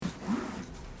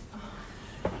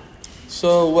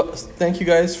Thank you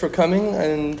guys for coming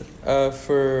and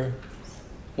for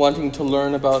wanting to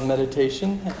learn about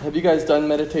meditation. Have you guys done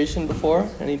meditation before?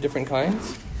 Any different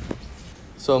kinds?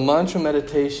 So mantra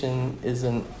meditation is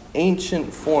an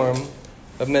ancient form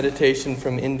of meditation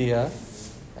from India,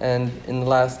 and in the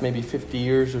last maybe 50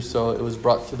 years or so, it was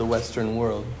brought to the Western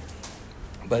world.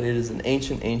 But it is an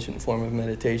ancient form of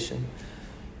meditation.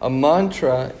 A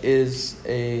mantra is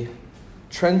a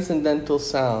transcendental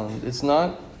sound. It's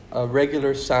not a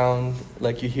regular sound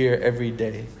like you hear every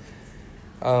day.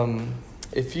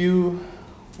 If you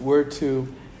were to...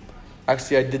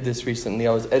 Actually, I did this recently.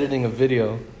 I was editing a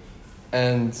video,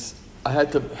 and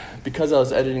because I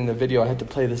was editing the video, I had to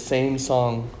play the same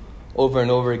song over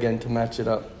and over again to match it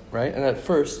up, right? And at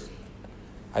first,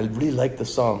 I really liked the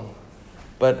song.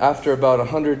 But after about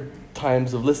 100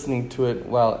 times of listening to it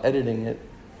while editing it,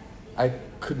 I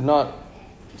could not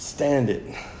stand it.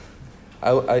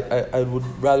 I would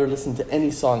rather listen to any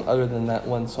song other than that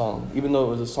one song, even though it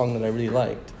was a song that I really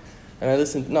liked. And I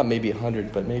listened, not maybe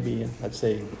 100, but maybe, I'd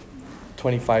say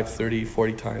 25, 30,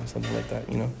 40 times, something like that,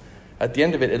 At the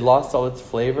end of it, it lost all its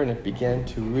flavor, and it began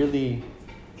to really...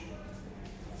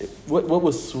 What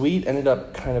was sweet ended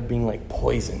up kind of being like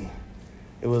poison.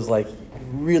 It was like, you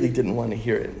really didn't want to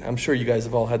hear it. I'm sure you guys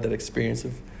have all had that experience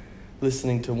of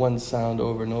listening to one sound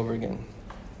over and over again.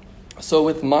 So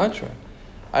with mantra,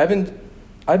 I've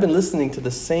been listening to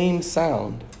the same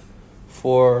sound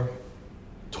for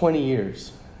 20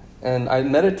 years. And I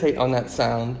meditate on that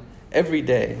sound every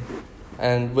day.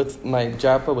 And with my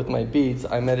japa, with my beads,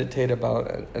 I meditate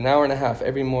about an hour and a half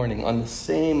every morning on the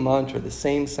same mantra, the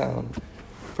same sound,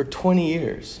 for 20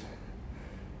 years.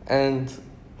 And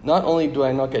not only do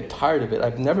I not get tired of it,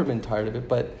 I've never been tired of it,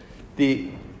 but the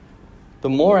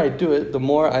more I do it, the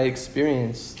more I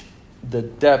experience the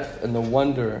depth and the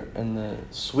wonder and the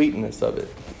sweetness of it.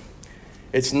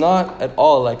 It's not at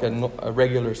all like a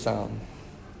regular sound.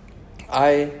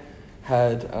 I've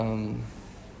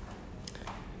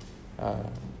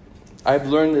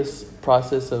learned this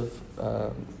process of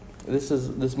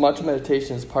this mantra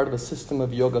meditation is part of a system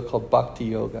of yoga called Bhakti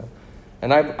Yoga,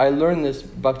 and I learned this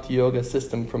Bhakti Yoga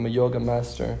system from a yoga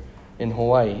master in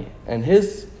Hawaii, and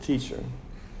his teacher.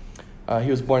 He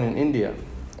was born in India,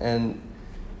 and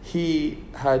he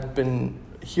had been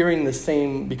hearing the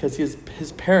same, because his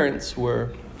parents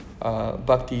were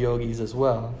bhakti yogis as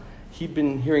well. He'd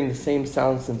been hearing the same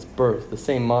sound since birth, the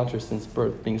same mantra since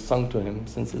birth, being sung to him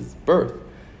since his birth.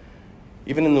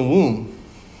 Even in the womb,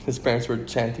 his parents were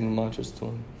chanting the mantras to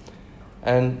him.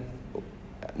 And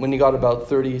when he got about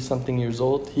 30-something years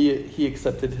old, he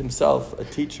accepted himself a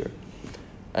teacher.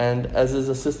 And as is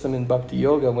a system in Bhakti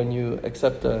Yoga, when you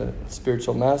accept a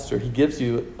spiritual master, he gives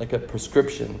you like a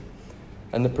prescription.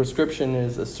 And the prescription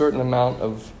is a certain amount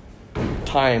of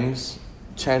times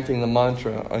chanting the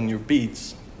mantra on your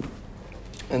beats.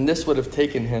 And this would have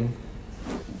taken him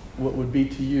what would be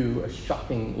to you a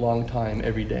shocking long time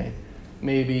every day.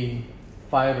 Maybe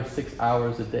 5 or 6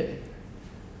 hours a day.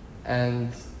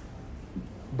 And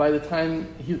by the time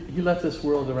he left this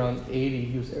world around 80,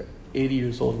 he was 80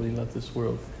 years old when he left this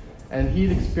world. And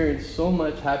he'd experienced so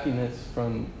much happiness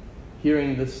from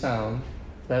hearing this sound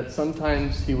that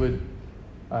sometimes he would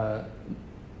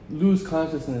lose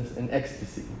consciousness in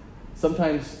ecstasy.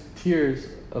 Sometimes tears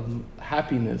of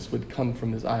happiness would come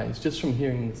from his eyes just from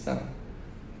hearing the sound.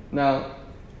 Now,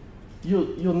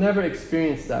 you'll never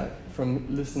experience that from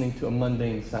listening to a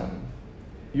mundane sound.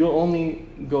 You'll only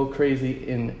go crazy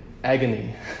in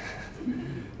agony,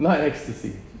 not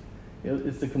ecstasy.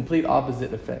 It's the complete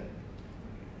opposite effect.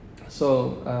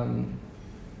 So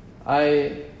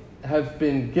I have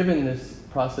been given this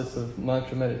process of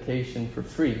mantra meditation for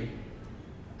free,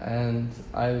 and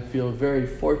I feel very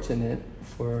fortunate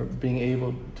for being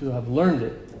able to have learned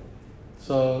it.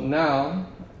 So now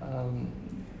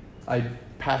I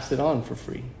pass it on for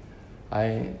free.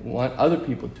 I want other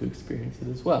people to experience it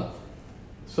as well.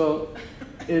 So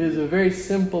it is a very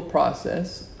simple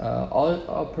process. All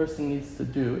a person needs to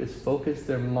do is focus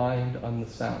their mind on the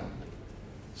sound.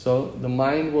 So the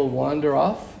mind will wander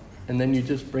off, and then you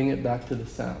just bring it back to the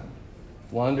sound.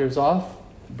 Wanders off,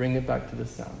 bring it back to the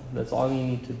sound. That's all you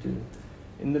need to do.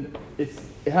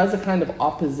 It has a kind of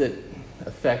opposite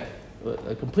effect,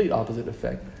 a complete opposite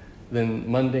effect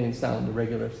than mundane sound, the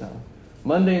regular sound.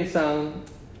 Mundane sound,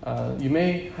 you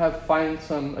may find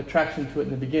some attraction to it in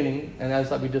the beginning, and as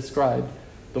we described,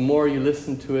 the more you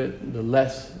listen to it, the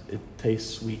less it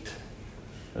tastes sweet.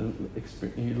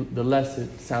 The less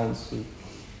it sounds sweet.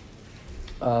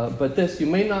 But this, you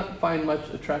may not find much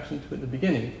attraction to it in the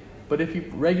beginning, but if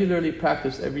you regularly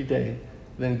practice every day,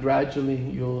 then gradually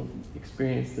you'll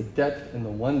experience the depth and the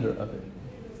wonder of it.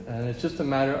 And it's just a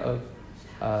matter of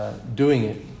doing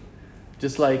it.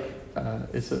 Just like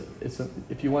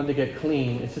if you want to get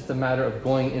clean, it's just a matter of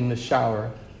going in the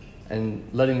shower and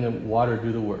letting the water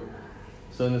do the work.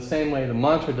 So in the same way the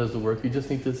mantra does the work, you just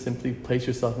need to simply place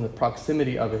yourself in the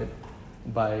proximity of it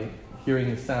by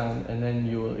hearing the sound, and then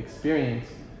you will experience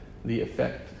the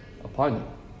effect upon you.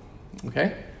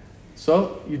 Okay?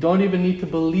 So you don't even need to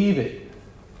believe it.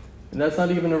 And that's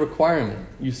not even a requirement.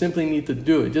 You simply need to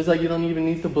do it. Just like you don't even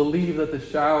need to believe that the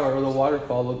shower or the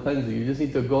waterfall will cleanse you. You just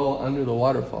need to go under the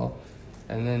waterfall,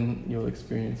 and then you'll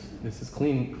experience this is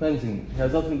cleansing. It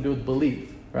has nothing to do with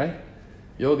belief, right?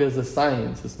 Yoga is a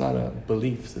science. It's not a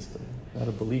belief system, not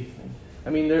a belief thing.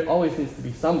 I mean, there always needs to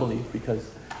be some belief, because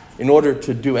in order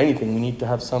to do anything, we need to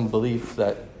have some belief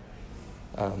that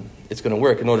it's going to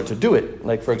work in order to do it.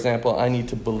 Like, for example, I need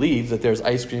to believe that there's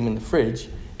ice cream in the fridge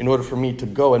in order for me to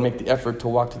go and make the effort to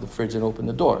walk to the fridge and open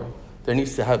the door. There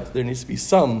needs to be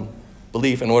some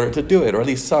belief in order to do it, or at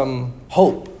least some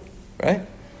hope, right?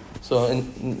 So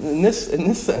in this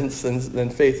sense, then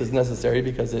faith is necessary,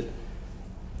 because it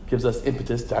gives us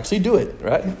impetus to actually do it,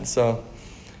 right? So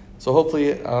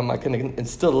hopefully I can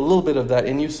instill a little bit of that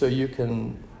in you, so you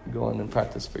can go on and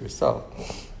practice for yourself.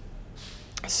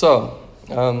 So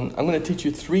I'm going to teach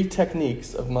you 3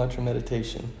 techniques of mantra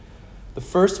meditation. The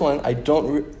first one,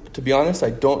 to be honest,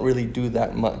 I don't really do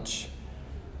that much.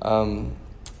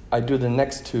 I do the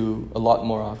next 2 a lot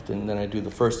more often than I do the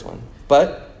first one.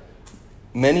 But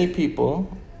many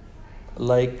people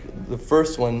like the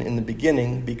first one in the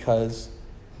beginning, because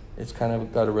it's kind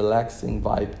of got a relaxing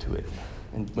vibe to it.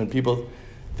 And when people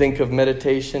think of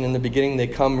meditation in the beginning, a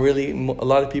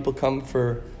lot of people come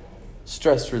for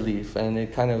stress relief, and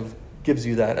it kind of gives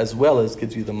you that as well as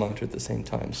gives you the mantra at the same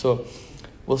time. So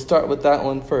we'll start with that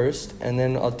one first, and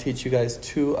then I'll teach you guys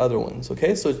 2 other ones,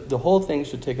 okay? So the whole thing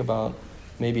should take about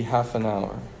maybe half an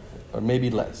hour, or maybe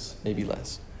less.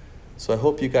 So I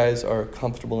hope you guys are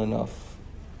comfortable enough,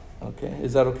 okay?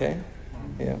 Is that okay?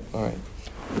 Yeah, all right.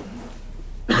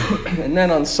 And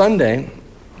then on Sunday,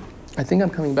 I think I'm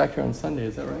coming back here on Sunday,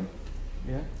 is that right?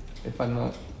 Yeah? If I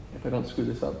don't screw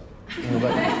this up.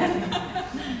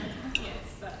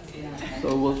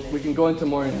 So we can go into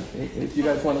more, if you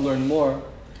guys want to learn more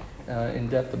in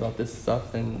depth about this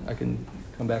stuff, then I can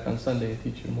come back on Sunday and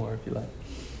teach you more if you like.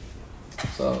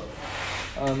 So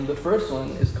the first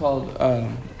one is called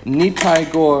Nitai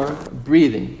Gaur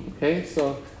breathing. Okay,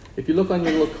 so if you look on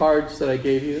your little cards that I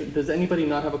gave you, does anybody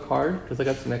not have a card? Because I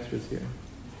got some extras here.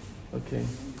 Okay.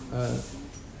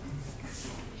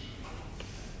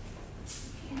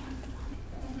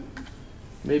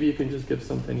 Maybe you can just give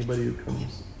some to anybody who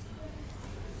comes.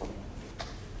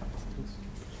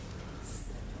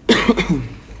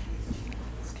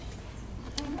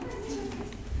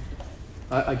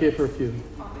 I gave her a few.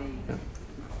 Yeah.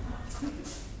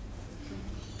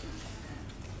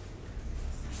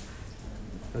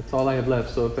 That's all I have left,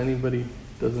 so if anybody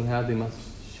doesn't have, they must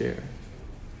share.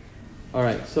 All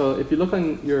right, so if you look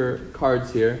on your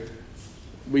cards here,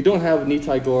 we don't have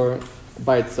Nitai Gaur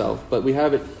by itself, but we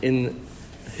have it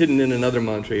hidden in another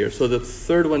mantra here. So the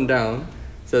third one down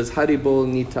says Hari Bol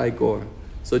Nitai Gaur.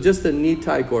 So just the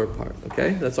Nitai Gaur part,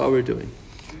 okay? That's all we're doing.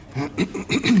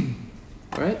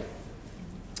 All right?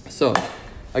 So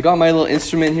I got my little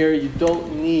instrument here. You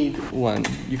don't need one.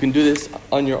 You can do this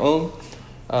on your own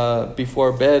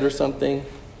before bed or something,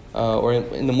 or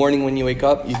in the morning when you wake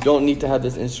up. You don't need to have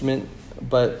this instrument,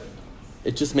 but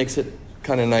it just makes it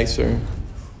kind of nicer,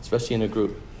 especially in a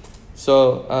group.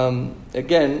 So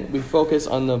again, we focus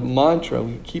on the mantra.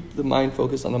 We keep the mind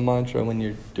focused on the mantra when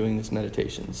you're doing this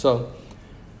meditation. So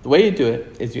the way you do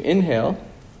it is you inhale,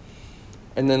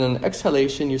 and then on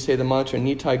exhalation, you say the mantra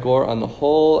Nitai Gaur on the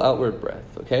whole outward breath.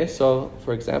 Okay, so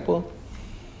for example,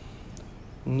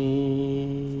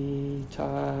 Nitai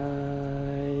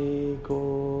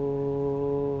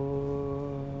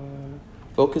Gaur.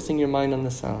 Focusing your mind on the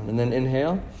sound. And then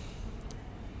inhale.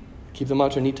 Keep the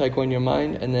mantra Nitai Gaur in your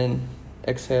mind, and then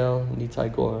exhale Nitai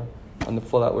Gaur on the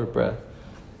full outward breath.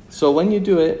 So when you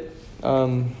do it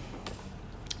on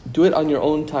your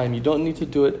own time. You don't need to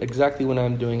do it exactly when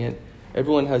I'm doing it.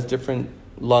 Everyone has different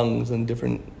lungs and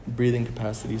different breathing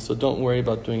capacities, so don't worry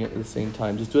about doing it at the same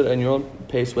time. Just do it at your own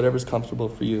pace, whatever's comfortable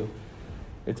for you.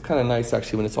 It's kind of nice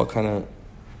actually when it's all kind of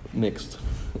mixed.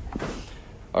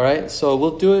 All right, so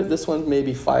we'll do it, this one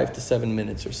maybe 5 to 7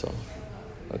 minutes or so.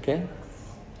 Okay?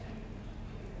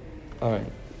 All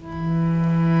right.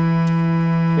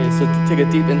 Okay, so take a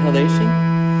deep inhalation.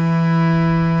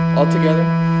 All together.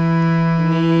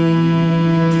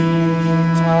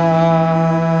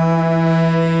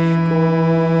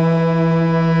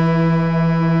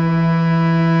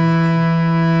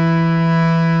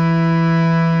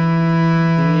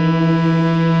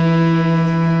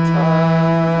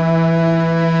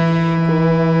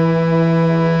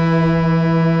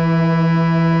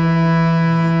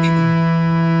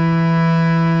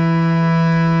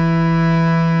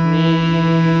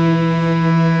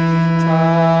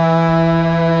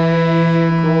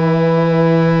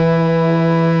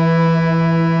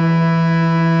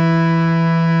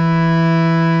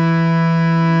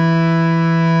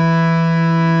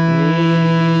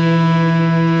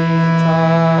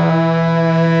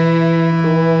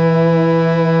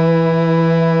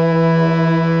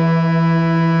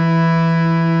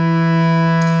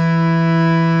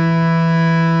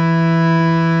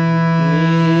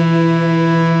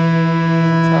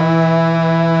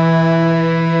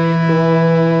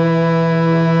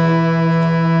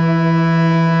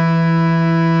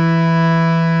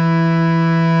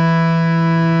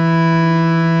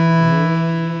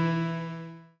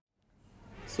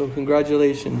 So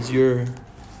congratulations, your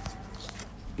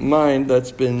mind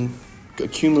that's been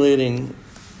accumulating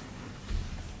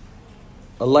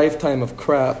a lifetime of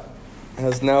crap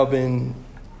has now been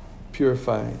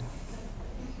purified.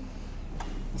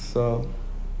 So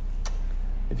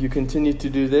if you continue to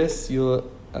do this, you'll,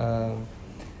 on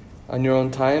your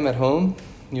own time at home,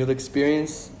 you'll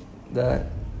experience that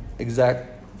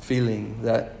exact feeling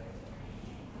that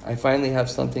I finally have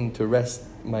something to rest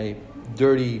my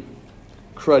dirty,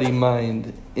 cruddy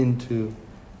mind into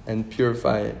and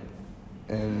purify it.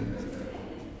 And,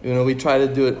 we try to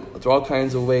do it through all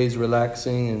kinds of ways,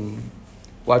 relaxing and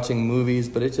watching movies,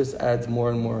 but it just adds more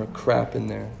and more crap in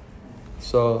there.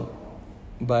 So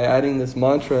by adding this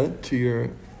mantra to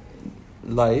your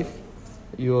life,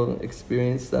 you'll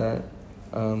experience that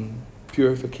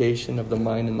purification of the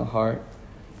mind and the heart,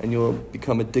 and you'll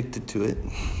become addicted to it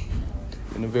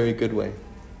in a very good way.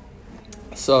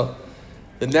 So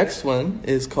the next one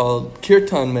is called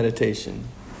Kirtan meditation.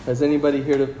 Has anybody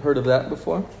heard of that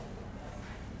before?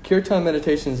 Kirtan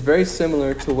meditation is very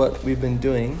similar to what we've been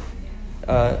doing,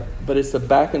 but it's a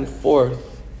back and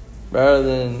forth rather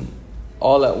than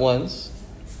all at once.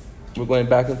 We're going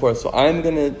back and forth. So I'm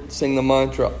going to sing the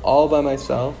mantra all by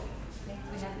myself.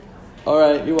 All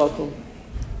right, you're welcome.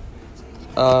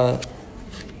 I'm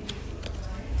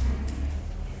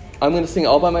going to sing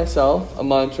all by myself, a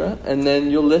mantra, and then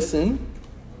you'll listen,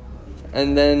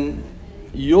 and then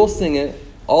you'll sing it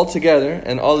all together,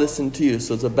 and I'll listen to you.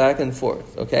 So it's a back and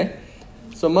forth, okay?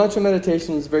 So mantra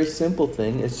meditation is a very simple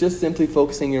thing. It's just simply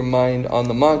focusing your mind on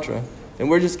the mantra, and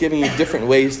we're just giving you different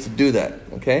ways to do that,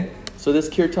 okay? So this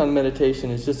kirtan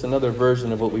meditation is just another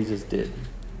version of what we just did.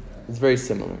 It's very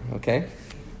similar, okay?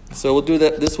 So we'll do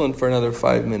this one for another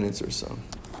 5 minutes or so.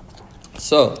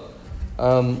 So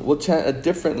we'll chant a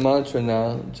different mantra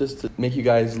now, just to make you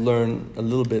guys learn a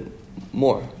little bit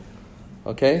more.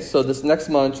 Okay, so this next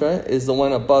mantra is the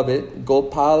one above it,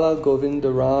 Gopala Govinda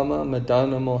Rama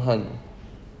Madana Mohana.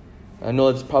 I know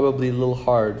it's probably a little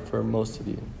hard for most of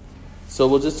you. So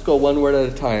we'll just go one word at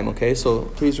a time, okay? So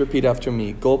please repeat after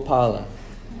me. Gopala,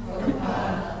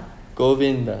 Gopala.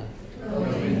 Govinda,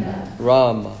 Govinda.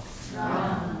 Rama,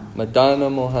 Rama. Madana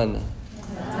Mohana.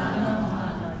 Madana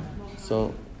Mohana.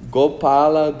 So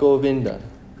Gopala Govinda,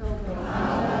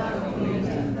 Gopala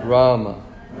Govinda. Rama,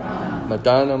 Rama.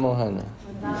 Madana Mohana.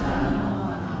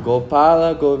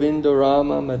 Gopala Govinda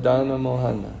Rama Madana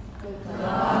Mohana.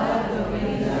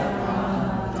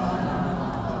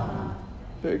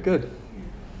 Very good.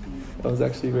 That was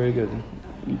actually very good.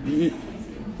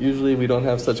 Usually we don't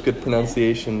have such good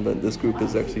pronunciation, but this group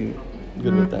is actually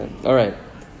good with that. All right.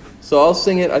 So I'll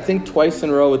sing it, I think, twice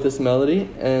in a row with this melody.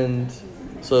 And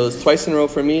so it's twice in a row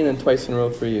for me and then twice in a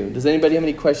row for you. Does anybody have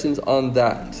any questions on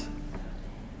that?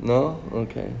 No?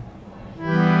 Okay.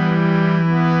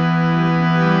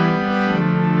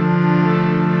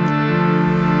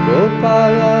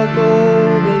 Gopala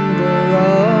Govinda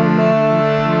Rama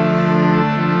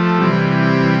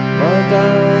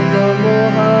Madana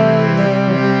Mohana.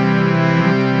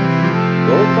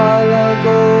 Gopala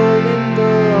Govinda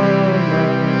Rama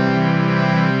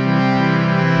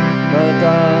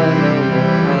Madana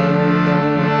Mohana.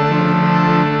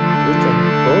 Your turn.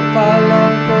 Gopala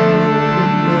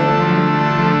Govinda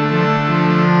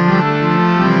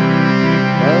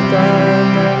Madana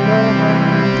Mohana.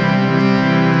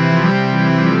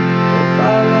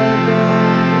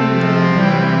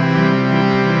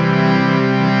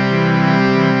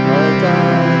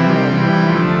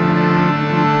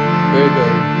 Very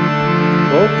good.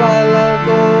 Gopala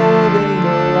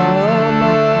Govinda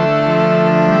Rama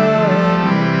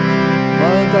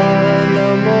Madana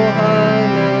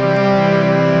Mohana.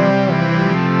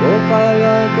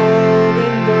 Gopala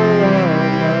Govinda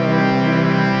Rama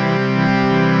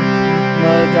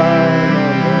Madana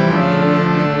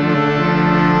Mohana.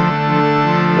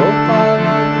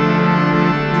 Gopala.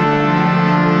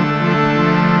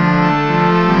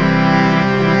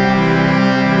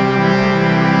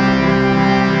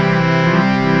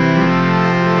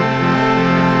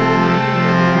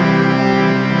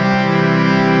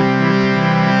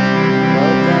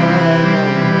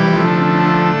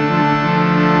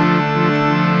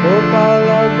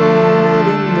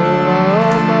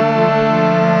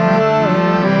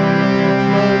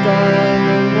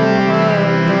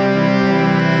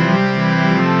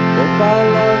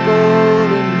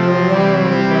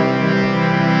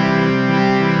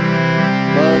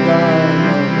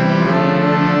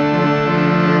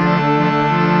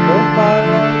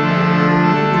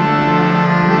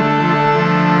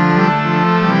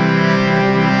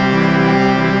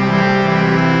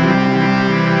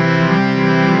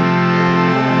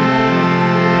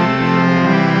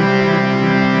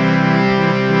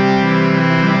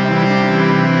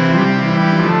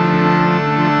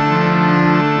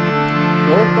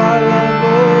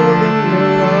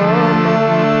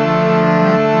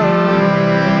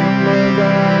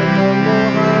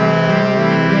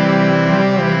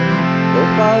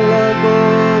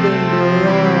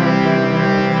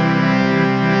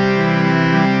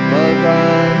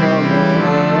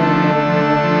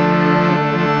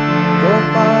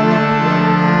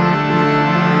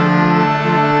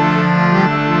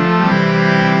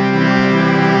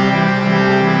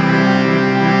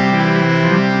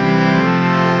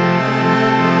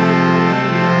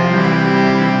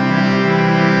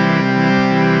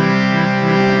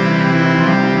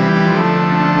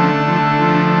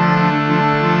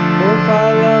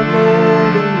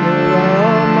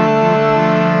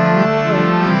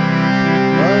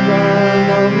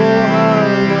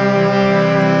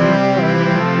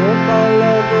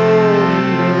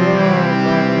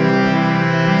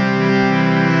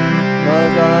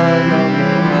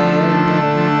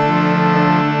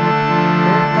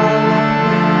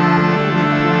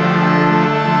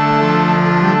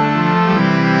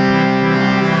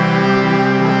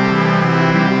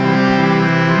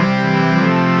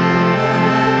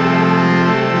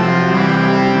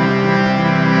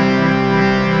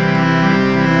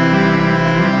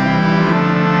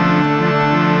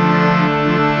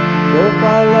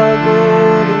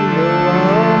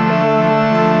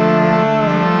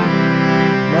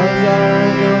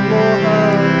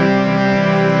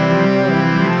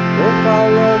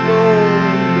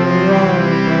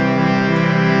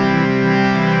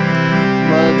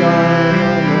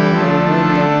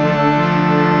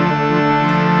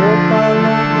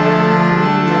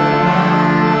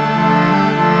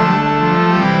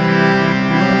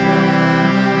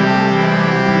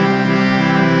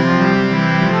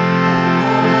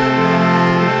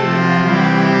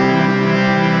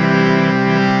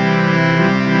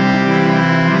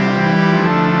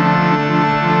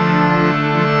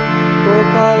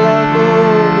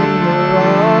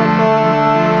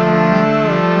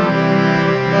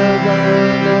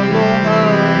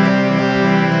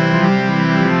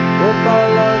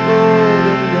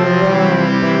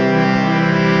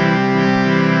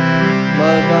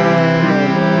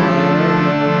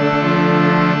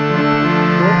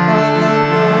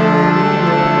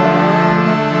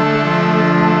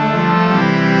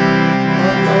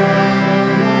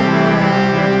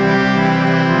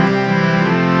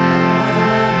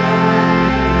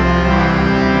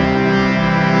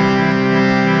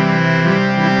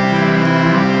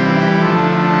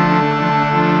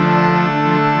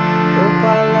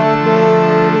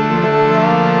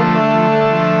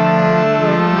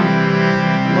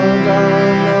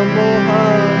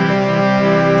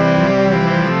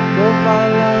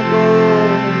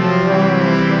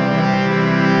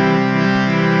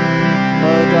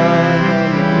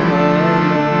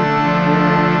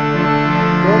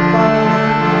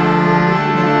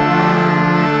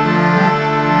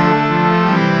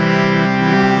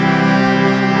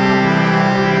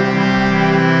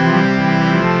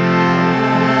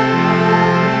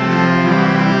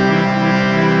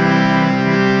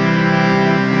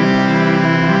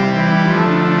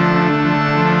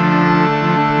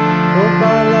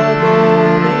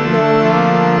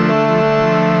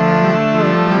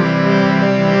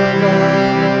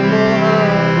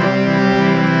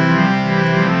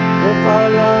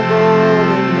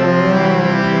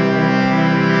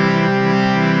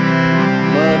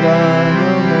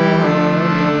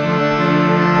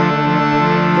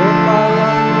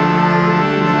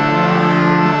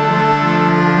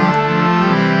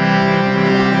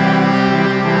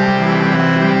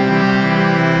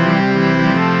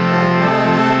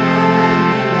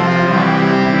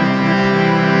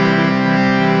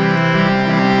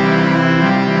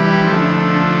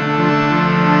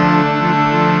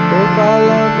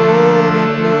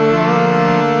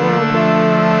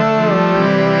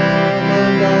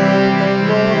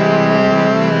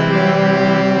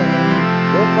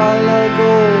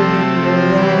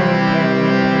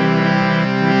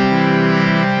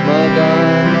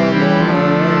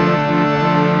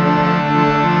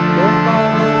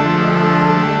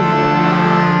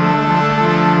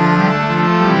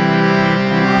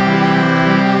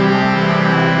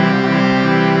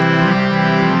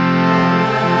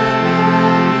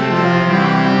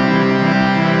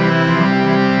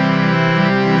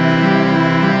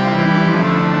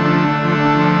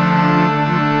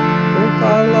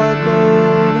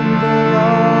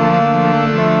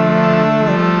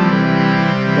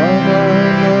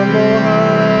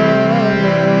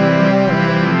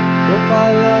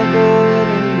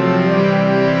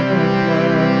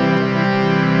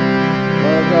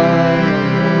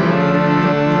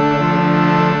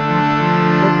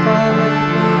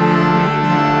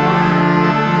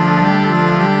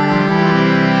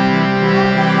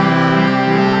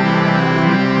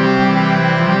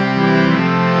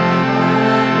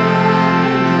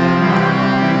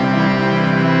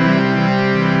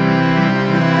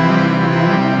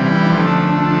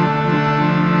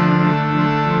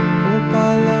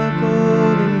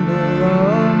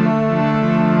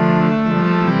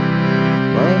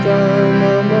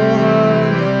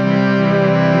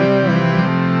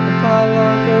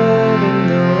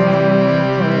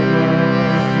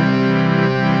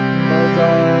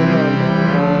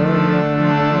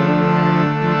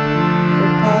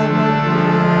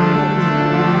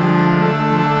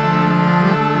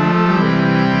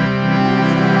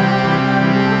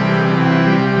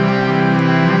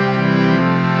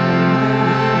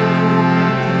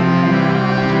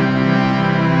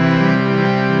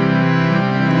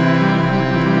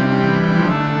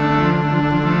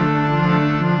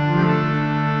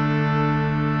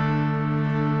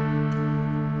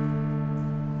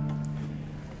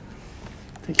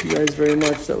 Thank you guys very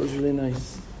much. That was really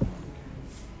nice.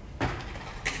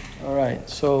 All right,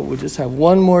 so we just have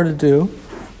one more to do,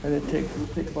 and it'll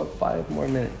take about 5 more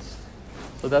minutes.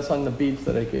 So that's on the beats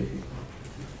that I gave you.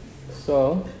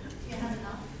 So,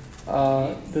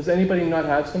 does anybody not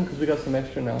have some? Because we got some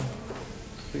extra now.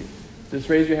 Sweet. Just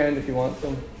raise your hand if you want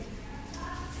some.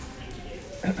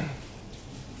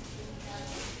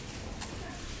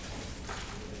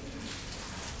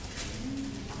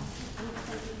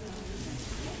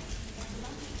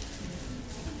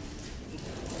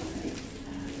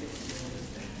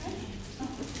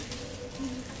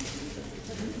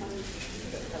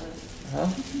 Huh?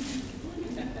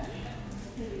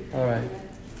 All right.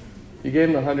 You gave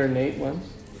him 108 ones?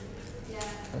 Yeah.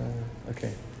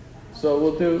 Okay. So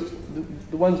we'll do,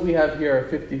 the ones we have here are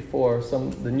 54.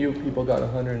 The new people got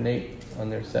 108 on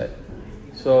their set.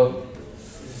 So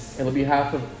it'll be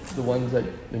half of the ones that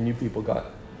the new people got.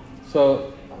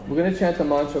 So we're going to chant the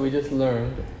mantra we just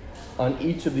learned on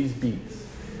each of these beats.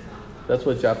 That's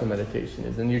what japa meditation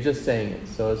is. And you're just saying it.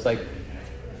 So it's like,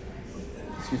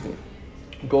 excuse me.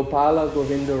 Gopala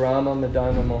Govinda Rama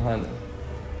Madana Mohana.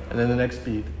 And then the next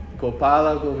beat.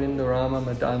 Gopala Govinda Rama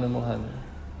Madana Mohana.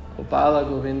 Gopala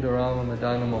Govinda Rama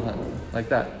Madana Mohana. Like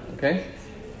that, okay?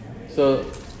 So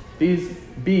these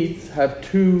beats have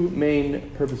 2 main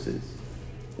purposes.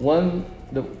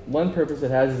 The one purpose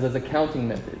it has is as a counting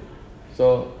method.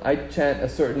 So I chant a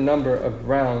certain number of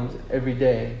rounds every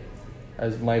day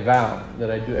as my vow that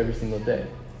I do every single day.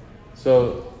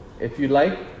 So if you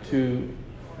like to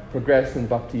progress in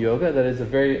bhakti yoga,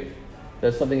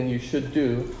 that's something you should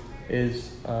do,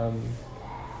 is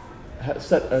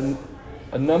set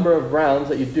a number of rounds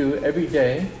that you do every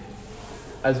day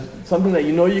as something that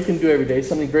you know you can do every day,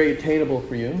 something very attainable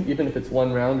for you, even if it's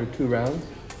 1 round or 2 rounds,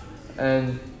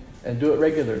 and do it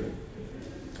regularly.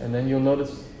 And then you'll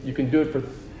notice you can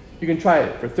try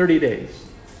it for 30 days.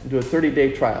 Do a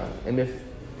 30-day trial. And if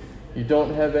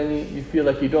you feel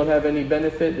like you don't have any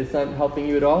benefit, it's not helping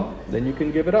you at all, then you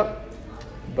can give it up.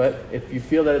 But if you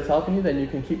feel that it's helping you, then you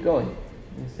can keep going.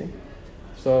 You see?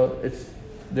 So